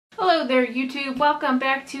Hello there YouTube, welcome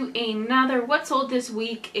back to another What Sold This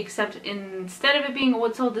Week, except instead of it being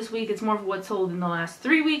What Sold This Week, it's more of What Sold in the last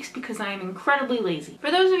 3 weeks because I am incredibly lazy.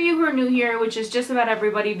 For those of you who are new here, which is just about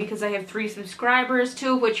everybody because I have 3 subscribers,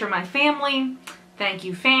 2 of which are my family, thank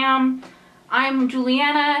you fam. I'm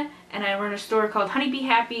Juliana and I run a store called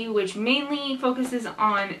HoneyBeeHappee, which mainly focuses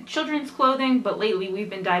on children's clothing, but lately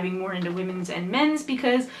we've been diving more into women's and men's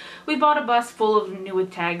because we bought a bus full of new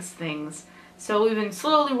with tags things. So we've been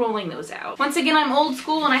slowly rolling those out. Once again, I'm old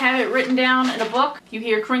school and I have it written down in a book. If you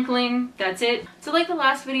hear crinkling, that's it. So like the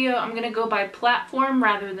last video, I'm gonna go by platform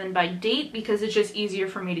rather than by date because it's just easier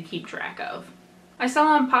for me to keep track of. I sell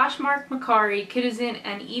on Poshmark, Mercari, Kidizen,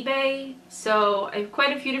 and eBay. So I have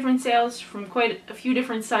quite a few different sales from quite a few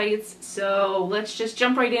different sites. So let's just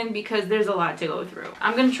jump right in because there's a lot to go through.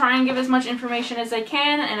 I'm gonna try and give as much information as I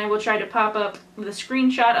can, and I will try to pop up the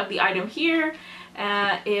screenshot of the item here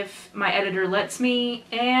if my editor lets me,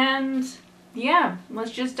 and yeah,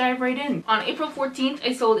 let's just dive right in. On April 14th,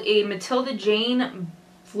 I sold a Matilda Jane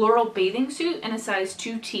floral bathing suit in a size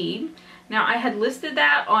 2T. Now I had listed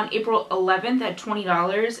that on April 11th at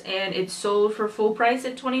 $20 and it sold for full price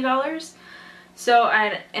at $20. So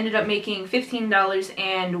I ended up making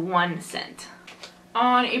 $15.01.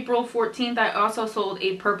 On April 14th, I also sold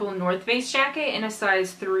a purple North Face jacket in a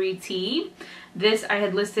size 3T. This I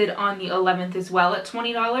had listed on the 11th as well at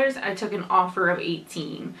 $20. I took an offer of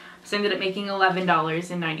 $18, so I ended up making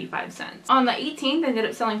 $11.95. On the 18th, I ended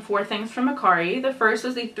up selling 4 things from Mercari. The first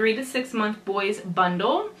was a 3 to 6 month boys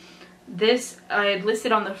bundle. This I had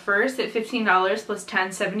listed on the 1st at $15 plus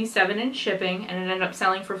 $10.77 in shipping, and it ended up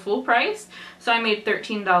selling for full price, so I made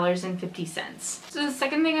 $13.50. So the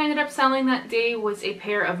second thing I ended up selling that day was a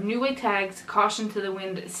pair of New Way Tags Caution to the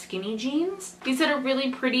Wind skinny jeans. These had a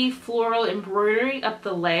really pretty floral embroidery up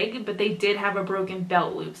the leg, but they did have a broken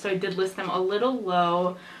belt loop, so I did list them a little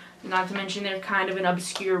low. Not to mention they're kind of an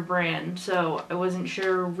obscure brand, so I wasn't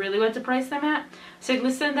sure really what to price them at. So I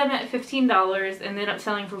listed them at $15 and ended up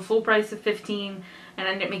selling for full price of $15 and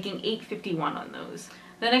ended up making $8.51 on those.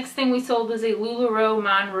 The next thing we sold was a LuLaRoe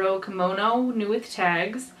Monroe kimono, new with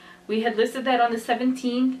tags. We had listed that on the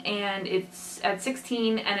 17th and it's at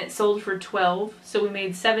 $16 and it sold for $12, so we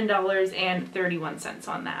made $7.31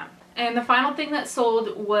 on that. And the final thing that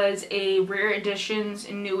sold was a Rare Editions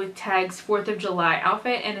new with tags 4th of July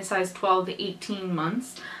outfit in a size 12 to 18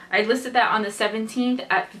 months. I listed that on the 17th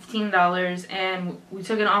at $15 and we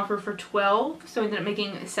took an offer for $12, so I ended up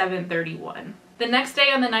making $7.31. The next day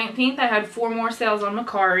on the 19th, I had 4 more sales on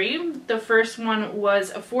Mercari. The first one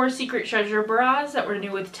was 4 Secret Treasure bras that were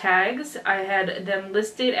new with tags. I had them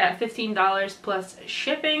listed at $15 plus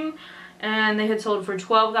shipping, and they had sold for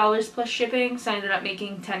 $12 plus shipping, so I ended up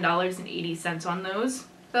making $10.80 on those.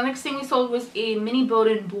 The next thing we sold was a Mini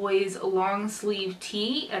Bowden Boys long sleeve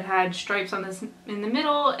tee. It had stripes on this in the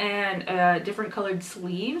middle and different colored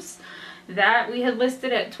sleeves. That we had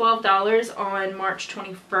listed at $12 on March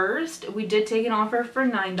 21st. We did take an offer for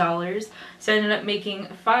 $9, so I ended up making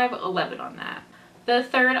 $5.11 on that. The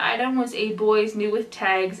third item was a boys new with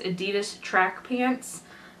tags Adidas track pants.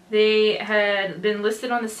 They had been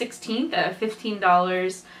listed on the 16th at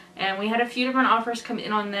 $15, and we had a few different offers come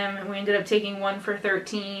in on them, and we ended up taking one for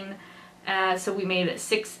 $13, so we made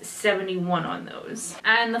 $6.71 on those.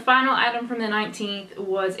 And the final item from the 19th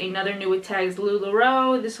was another new with tags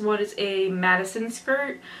LuLaRoe. This one is a Madison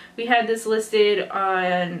skirt. We had this listed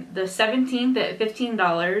on the 17th at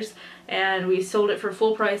 $15, and we sold it for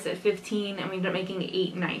full price at $15, and we ended up making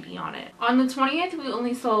 $8.90 on it. On the 20th, we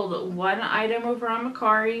only sold 1 item over on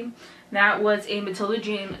Mercari. That was a Matilda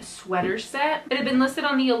Jane sweater set. It had been listed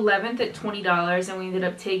on the 11th at $20, and we ended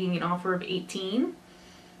up taking an offer of $18.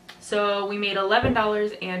 So we made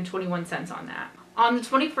 $11.21 on that. On the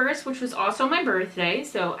 21st, which was also my birthday,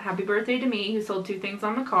 so happy birthday to me who sold 2 things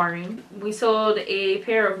on Mercari. We sold a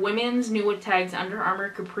pair of women's new with tags Under Armour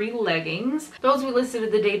capri leggings. Those we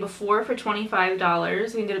listed the day before for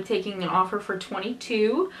 $25. We ended up taking an offer for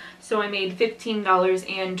 $22, so I made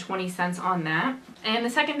 $15.20 on that. And the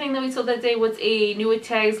second thing that we sold that day was a new with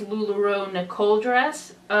tags LuLaRoe Nicole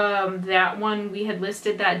dress. That one we had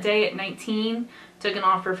listed that day at $19. Took an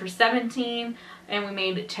offer for $17 and we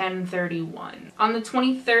made $10.31. On the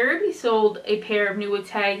 23rd, we sold a pair of new with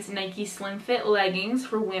tags Nike Slim Fit leggings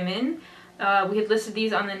for women. We had listed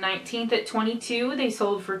these on the 19th at $22. They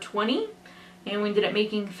sold for $20 and we ended up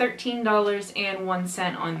making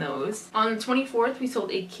 $13.01 on those. On the 24th, we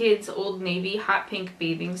sold a kids Old Navy hot pink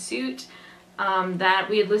bathing suit. That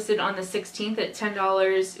we had listed on the 16th at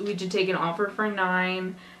 $10. We did take an offer for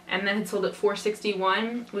 $9 and then had sold at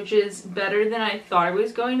 $4.61, which is better than I thought it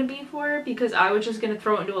was going to be for, because I was just going to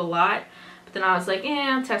throw it into a lot. Then I was like,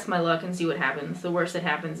 I'll test my luck and see what happens. The worst that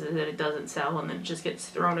happens is that it doesn't sell and then it just gets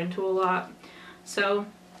thrown into a lot. So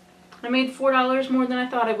I made $4 more than I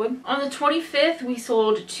thought I would. On the 25th, we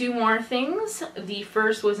sold 2 more things. The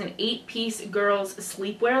first was an 8-piece girls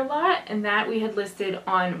sleepwear lot, and that we had listed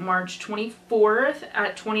on March 24th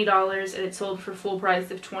at $20, and it sold for full price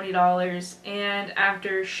of $20. And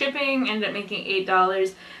after shipping, ended up making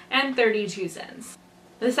 $8.32.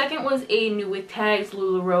 The second was a new with tags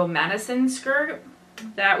LuLaRoe Madison skirt.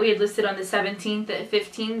 That we had listed on the 17th at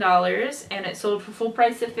 $15, and it sold for full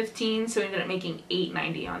price of $15, so we ended up making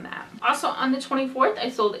 $8.90 on that. Also on the 24th, I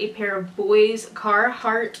sold a pair of boys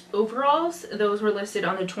Carhartt overalls. Those were listed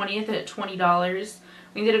on the 20th at $20.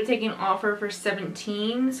 We ended up taking an offer for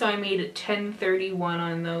 $17, so I made $10.31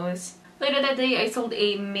 on those. Later that day, I sold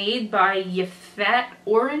a Made by Yafet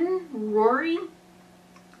Rory.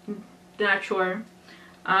 Not sure.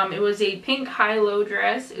 It was a pink high-low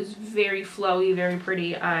dress. It was very flowy, very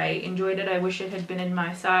pretty. I enjoyed it. I wish it had been in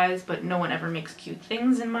my size, but no one ever makes cute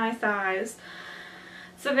things in my size.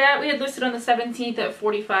 So that we had listed on the 17th at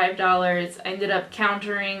 $45. I ended up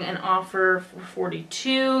countering an offer for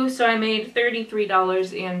 $42, so I made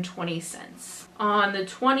 $33.20. On the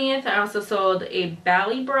 20th, I also sold a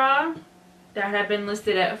Bally bra that had been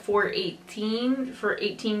listed at $418 for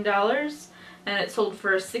 $18, and it sold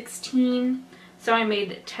for $16. So I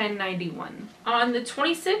made $10.91. On the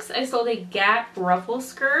 26th, I sold a Gap ruffle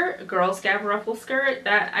skirt, a girls Gap ruffle skirt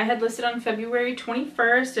that I had listed on February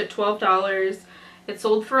 21st at $12. It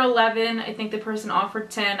sold for $11. I think the person offered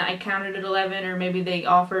 $10. I counted at $11, or maybe they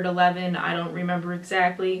offered $11. I don't remember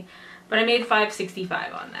exactly. But I made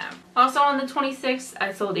 $5.65 on that. Also on the 26th,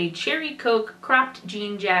 I sold a Cherry Coke cropped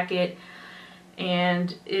jean jacket.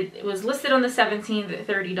 And it was listed on the 17th at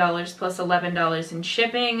 $30 plus $11 in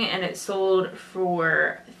shipping, and it sold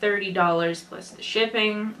for $30 plus the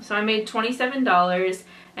shipping. So I made $27.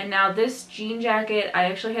 And now this jean jacket, I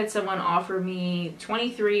actually had someone offer me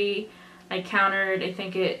 $23. I countered, I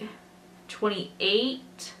think at $28,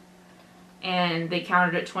 and they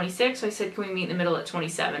countered at $26. So I said, can we meet in the middle at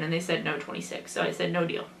 $27? And they said no, $26. So I said, no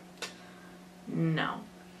deal. No.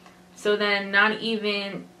 So then not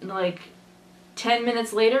even like 10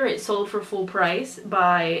 minutes later, it sold for full price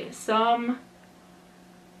by some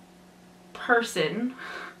person,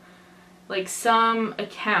 like some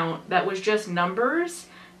account that was just numbers.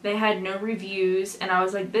 They had no reviews, and I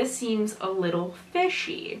was like, this seems a little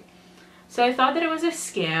fishy. So I thought that it was a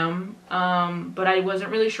scam, but I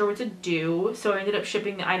wasn't really sure what to do, so I ended up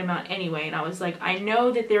shipping the item out anyway, and I was like, I know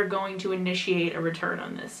that they're going to initiate a return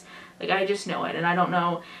on this. Like, I just know it, and I don't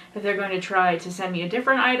know if they're going to try to send me a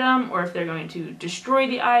different item, or if they're going to destroy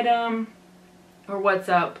the item, or what's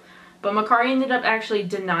up. But Mercari ended up actually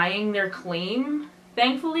denying their claim,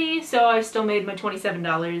 thankfully, so I still made my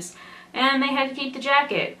 $27, and they had to keep the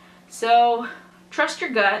jacket. So, trust your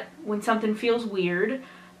gut when something feels weird,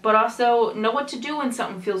 but also know what to do when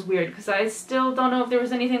something feels weird, because I still don't know if there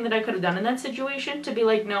was anything that I could have done in that situation to be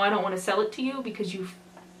like, no, I don't want to sell it to you because you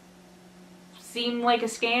seem like a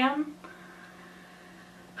scam.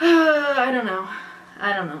 I don't know,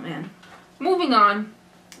 man. Moving on.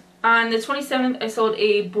 On the 27th, I sold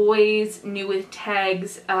a boys new with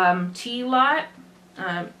tags tee lot,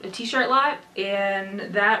 a t-shirt lot, and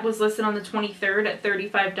that was listed on the 23rd at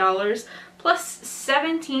 $35 plus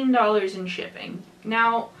 $17 in shipping.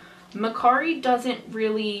 Now, Mercari doesn't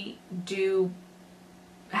really do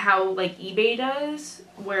how like eBay does,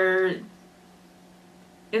 where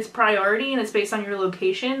it's priority and it's based on your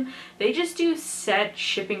location. They just do set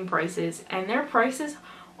shipping prices, and their prices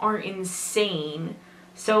are insane.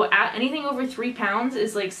 So anything over 3 pounds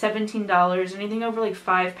is like $17. Anything over like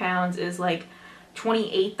 5 pounds is like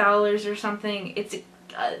 $28 or something. It's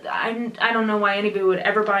I don't know why anybody would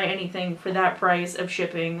ever buy anything for that price of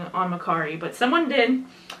shipping on Mercari, but someone did.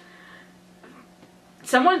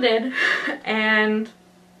 And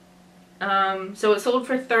so it sold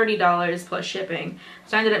for $30 plus shipping.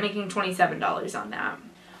 So I ended up making $27 on that.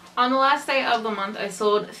 On the last day of the month, I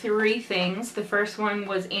sold 3 things. The first one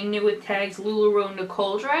was a new with tags LuLaRoe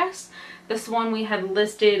Nicole dress. This one we had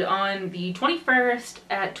listed on the 21st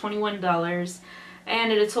at $21,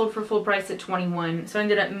 and it had sold for full price at $21, so I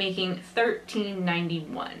ended up making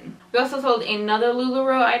 $13.91. We also sold another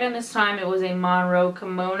LuLaRoe item. This time it was a Monroe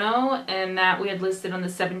kimono, and that we had listed on the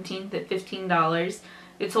 17th at $15.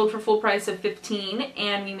 It sold for full price of $15,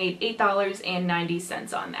 and we made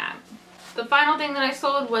 $8.90 on that. The final thing that I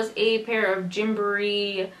sold was a pair of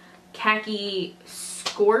Gymboree khaki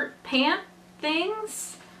skirt pant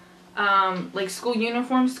things, like school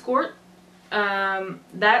uniform skirt.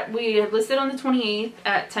 That we had listed on the 28th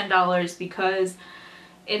at $10 because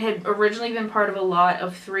It had originally been part of a lot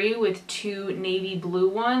of 3 with 2 navy blue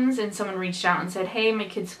ones, and someone reached out and said, hey, my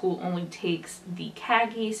kid's school only takes the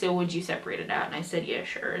khaki, so would you separate it out? And I said, yeah,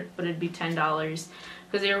 sure, but it'd be $10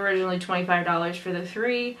 because they were originally $25 for the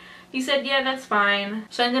 3. He said, yeah, that's fine.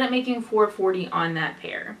 So I ended up making $4.40 on that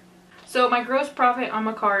pair. So my gross profit on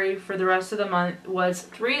Mercari for the rest of the month was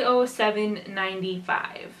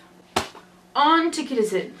 $307.95. On to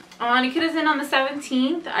Kidizen. On Kidizen on the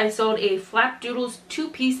 17th, I sold a Flapdoodles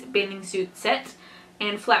 2-piece bathing suit set.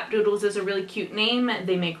 And Flapdoodles is a really cute name.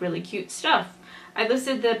 They make really cute stuff. I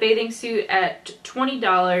listed the bathing suit at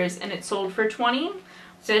 $20 and it sold for $20.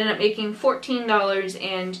 So I ended up making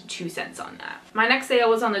 $14.02 on that. My next sale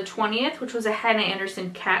was on the 20th, which was a Hannah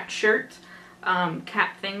Anderson cat shirt.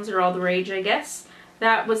 Cat things are all the rage, I guess.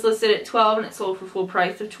 That was listed at $12 and it sold for full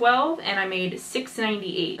price of $12, and I made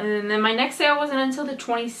 $6.98. And then my next sale wasn't until the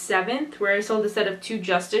 27th, where I sold a set of 2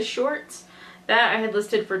 Justice shorts. That I had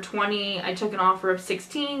listed for $20. I took an offer of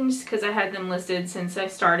 $16 just because I had them listed since I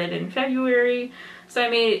started in February. So I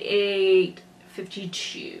made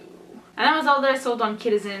 $8.52. And that was all that I sold on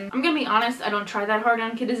Kidizen. I'm gonna be honest, I don't try that hard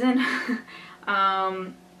on Kidizen.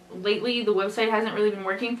 Lately the website hasn't really been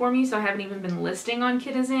working for me, so I haven't even been listing on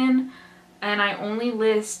Kidizen. And I only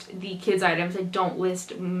list the kids items. I don't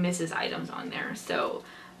list Mrs. items on there. So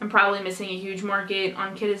I'm probably missing a huge market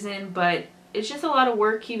on Kidizen, but it's just a lot of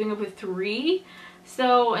work keeping up with 3.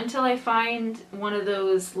 So until I find one of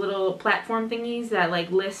those little platform thingies that like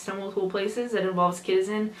lists in multiple places that involves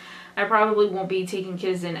Kidizen, I probably won't be taking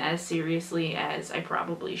Kidizen as seriously as I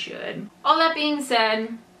probably should. All that being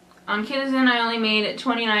said, on Kidizen I only made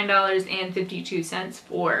 $29.52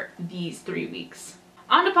 for these 3 weeks.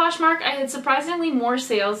 On to Poshmark, I had surprisingly more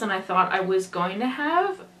sales than I thought I was going to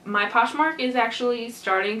have. My Poshmark is actually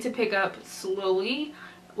starting to pick up slowly,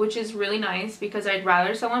 which is really nice because I'd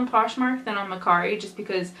rather sell on Poshmark than on Mercari, just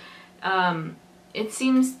because it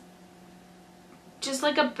seems just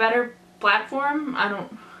like a better platform. I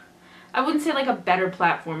wouldn't say like a better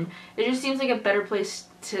platform. It just seems like a better place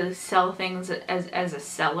to sell things as a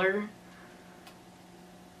seller.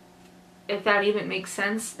 If that even makes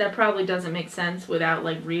sense. That probably doesn't make sense without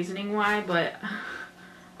like reasoning why, but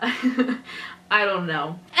I don't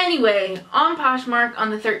know. Anyway, on Poshmark on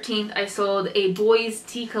the 13th, I sold a boys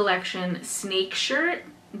tea collection snake shirt.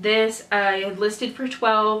 This I had listed for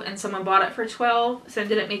 $12 and someone bought it for $12, so I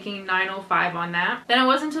ended up making $9.05 on that. Then it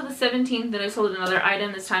wasn't until the 17th that I sold another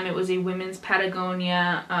item. This time it was a women's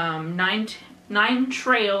Patagonia nine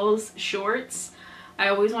trails shorts. I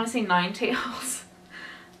always want to say 9 tails.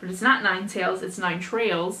 But it's not 9 tails, it's 9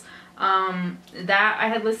 trails. That I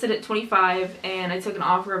had listed at $25 and I took an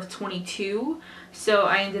offer of $22, so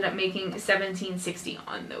I ended up making $17.60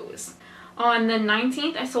 on those. On the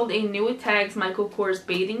 19th, I sold a new with tags Michael Kors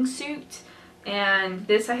bathing suit, and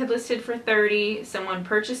this I had listed for $30. Someone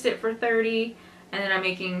purchased it for $30, and then I'm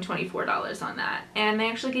making $24 on that. And they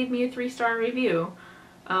actually gave me a 3-star review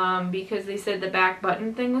because they said the back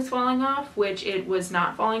button thing was falling off, which it was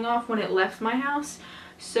not falling off when it left my house.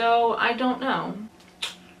 So I don't know.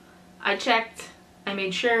 I checked, I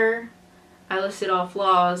made sure, I listed all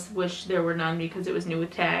flaws, which there were none because it was new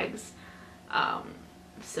with tags.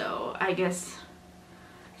 So I guess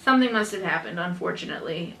something must have happened,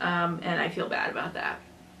 unfortunately, and I feel bad about that.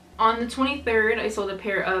 On the 23rd, I sold a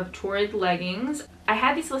pair of Torrid leggings. I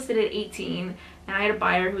had these listed at $18, and I had a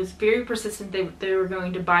buyer who was very persistent they were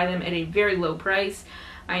going to buy them at a very low price.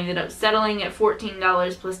 I ended up settling at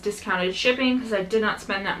 $14 plus discounted shipping because I did not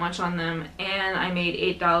spend that much on them, and I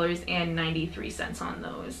made $8.93 on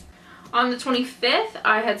those. On the 25th,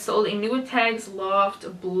 I had sold a new with tags Loft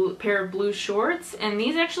pair of blue shorts, and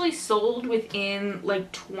these actually sold within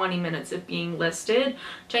like 20 minutes of being listed,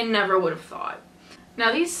 which I never would have thought.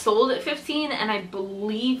 Now these sold at $15, and I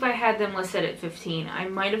believe I had them listed at $15. I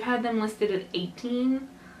might have had them listed at $18.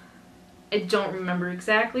 I don't remember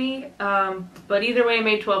exactly, but either way I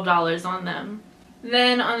made $12 on them.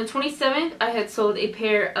 Then on the 27th, I had sold a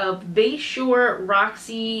pair of Bayshore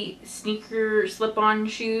Roxy sneaker slip-on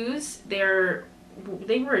shoes. They were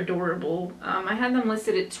adorable. I had them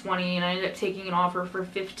listed at $20 and I ended up taking an offer for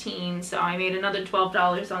 $15, so I made another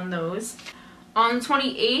 $12 on those. On the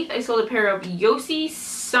 28th, I sold a pair of Yossi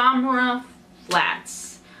Samra flats.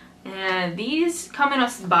 And these come in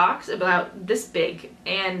a box about this big,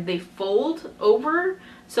 and they fold over,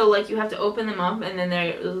 so like you have to open them up and then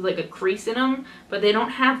there's like a crease in them, but they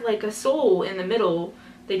don't have like a sole in the middle.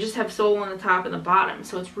 They just have sole on the top and the bottom,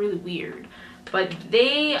 so it's really weird. But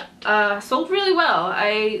they sold really well.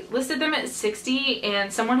 I listed them at $60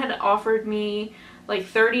 and someone had offered me like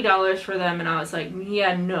 $30 for them, and I was like,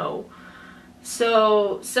 yeah, no.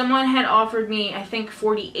 So someone had offered me, I think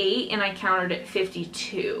 48, and I countered at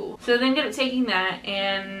 52. So they ended up taking that,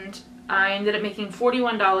 and I ended up making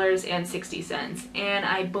 $41.60. And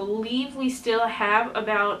I believe we still have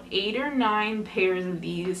about 8 or 9 pairs of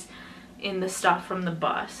these in the stuff from the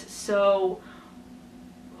bus. So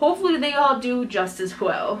hopefully they all do just as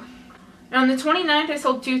well. On the 29th, I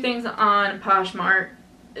sold 2 things on Poshmark.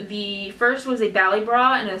 The first was a ballet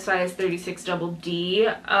bra in a size 36 double D.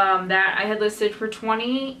 That I had listed for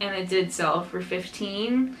 20 and it did sell for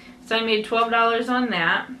 15. So I made $12 on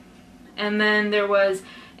that. And then there was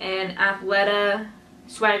an Athleta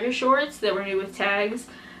swagger shorts that were new with tags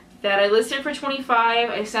that I listed for 25.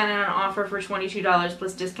 I sent out an offer for $22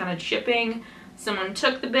 plus discounted shipping. Someone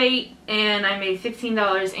took the bait and I made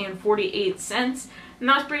 $15.48. And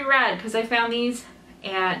that was pretty rad because I found these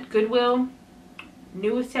at Goodwill,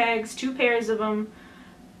 new with tags, 2 pairs of them.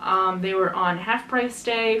 They were on half price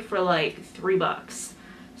day for like $3.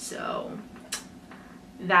 So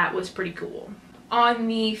that was pretty cool. On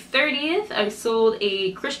the 30th, I sold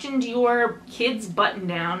a Christian Dior kids button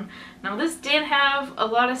down. Now this did have a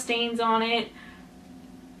lot of stains on it.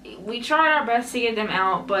 We tried our best to get them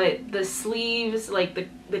out, but the sleeves, like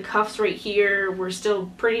the cuffs right here, were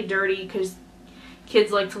still pretty dirty because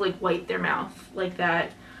kids like to like wipe their mouth like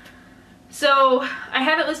that. So I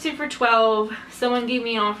had it listed for 12. Someone gave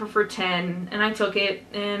me an offer for 10 and I took it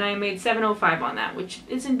and I made $7.05 on that, which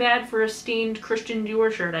isn't bad for a stained Christian Dior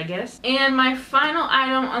shirt, I guess. And my final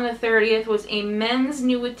item on the 30th was a men's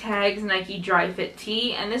new with tags Nike dry fit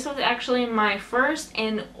tee, and this was actually my first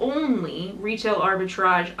and only retail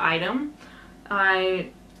arbitrage item.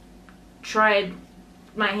 I tried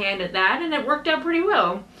my hand at that and it worked out pretty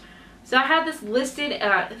well. So I had this listed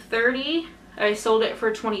at 30. I sold it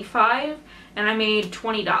for 25 and I made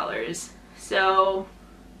 $20. So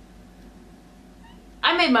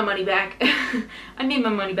I made my money back. I made my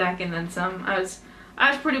money back and then some. I was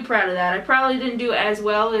pretty proud of that. I probably didn't do as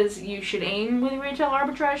well as you should aim with retail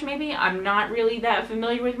arbitrage maybe. I'm not really that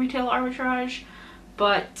familiar with retail arbitrage,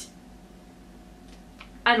 but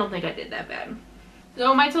I don't think I did that bad.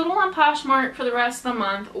 So my total on Poshmark for the rest of the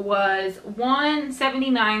month was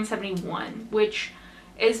 $179.71, which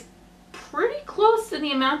is pretty close to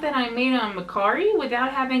the amount that I made on Mercari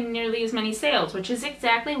without having nearly as many sales, which is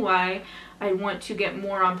exactly why I want to get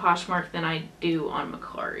more on Poshmark than I do on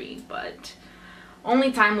Mercari. But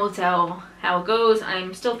only time will tell how it goes.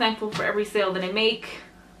 I'm still thankful for every sale that I make,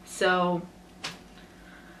 so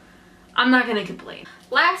I'm not gonna complain.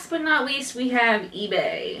 Last but not least, we have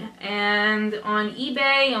eBay. And on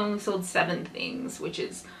eBay, I only sold 7 things, which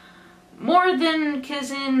is more than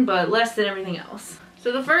Kidizen, but less than everything else.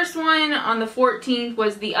 So the first one on the 14th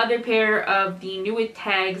was the other pair of the new with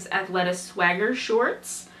tags Athleta swagger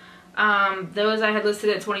shorts. Those I had listed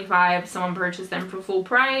at 25. Someone purchased them for full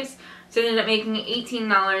price, so I ended up making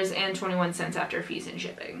 $18.21 after fees and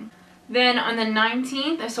shipping. Then on the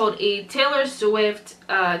 19th, I sold a Taylor Swift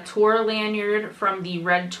tour lanyard from the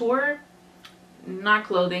Red Tour. Not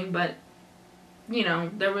clothing, but you know,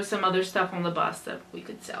 there was some other stuff on the bus that we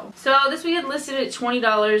could sell. So this we had listed at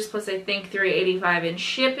 $20 plus I think $3.85 in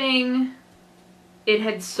shipping. It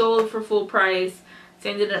had sold for full price, so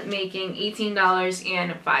I ended up making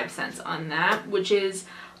 $18.05 on that, which is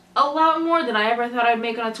a lot more than I ever thought I'd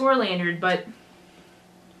make on a tour lanyard, but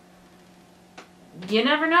you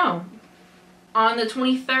never know. On the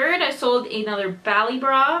 23rd, I sold another ballet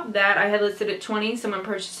bra that I had listed at 20. Someone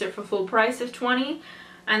purchased it for full price of 20.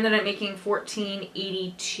 I ended up making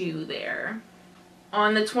 $14.82 there.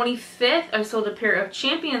 On the 25th, I sold a pair of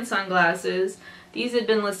Champion sunglasses. These had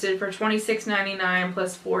been listed for $26.99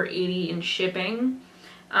 plus $4.80 in shipping.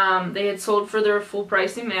 They had sold for their full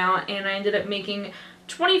price amount, and I ended up making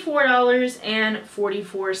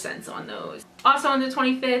 $24.44 on those. Also on the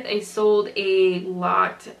 25th, I sold a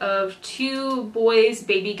lot of 2 boys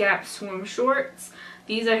Baby Gap swim shorts.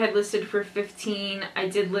 These I had listed for $15. I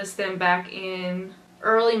did list them back in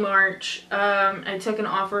early March. I took an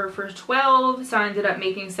offer for $12, so I ended up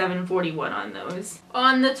making $7.41 on those.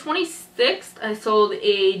 On the 26th, I sold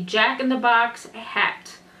a Jack in the Box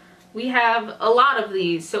hat. We have a lot of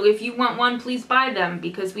these, so if you want one, please buy them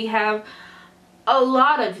because we have a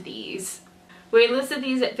lot of these. We listed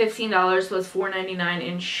these at $15 plus $4.99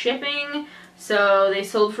 in shipping, so they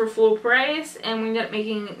sold for full price and we ended up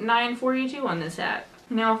making $9.42 on this hat.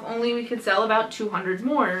 Now if only we could sell about 200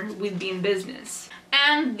 more, we'd be in business.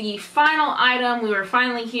 And the final item, we were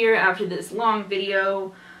finally here after this long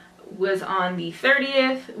video, was on the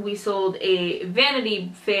 30th. We sold a Vanity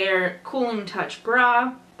Fair Cooling Touch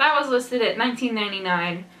bra. That was listed at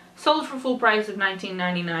 $19.99, sold for full price of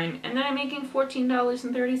 $19.99, and then I'm making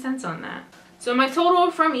 $14.30 on that. So my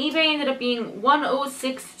total from eBay ended up being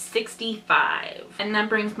 $106.65. And that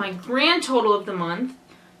brings my grand total of the month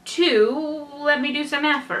to, let me do some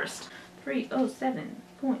math first.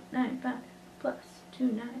 307.95 plus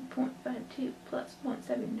 29.52 plus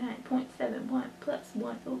 179.71 plus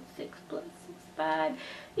 106 plus 65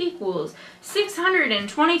 equals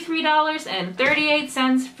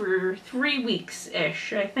 $623.38 for 3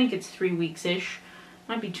 weeks-ish. I think it's 3 weeks-ish.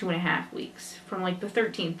 Might be 2.5 weeks. From like the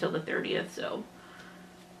 13th till the 30th, so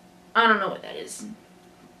I don't know what that is.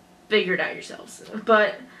 Figure it out yourselves.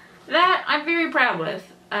 But that I'm very proud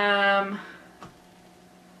with. I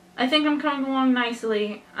think I'm coming along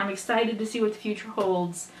nicely. I'm excited to see what the future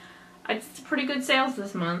holds. It's pretty good sales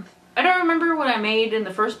this month. I don't remember what I made in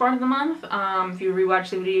the first part of the month. If you rewatch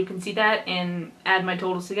the video, you can see that and add my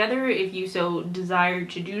totals together if you so desire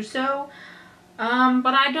to do so.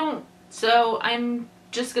 But I don't. So I'm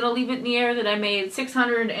just gonna leave it in the air that I made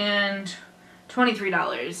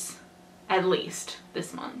 $623 at least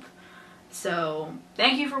this month. So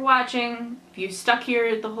thank you for watching. If you stuck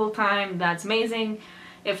here the whole time, that's amazing.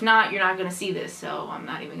 If not, you're not gonna see this, so I'm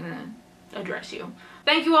not even gonna address you.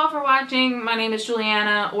 Thank you all for watching. My name is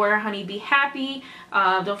Juliana, or HoneyBeeHappee.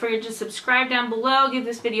 Don't forget to subscribe down below. Give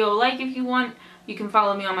this video a like if you want. You can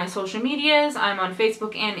follow me on my social medias. I'm on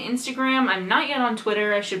Facebook and Instagram. I'm not yet on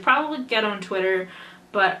Twitter. I should probably get on Twitter,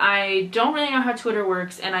 but I don't really know how Twitter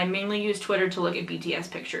works, and I mainly use Twitter to look at BTS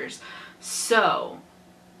pictures. So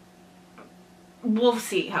we'll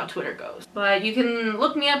see how Twitter goes. But you can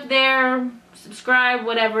look me up there, subscribe,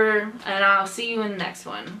 whatever, and I'll see you in the next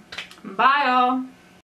one. Bye, all.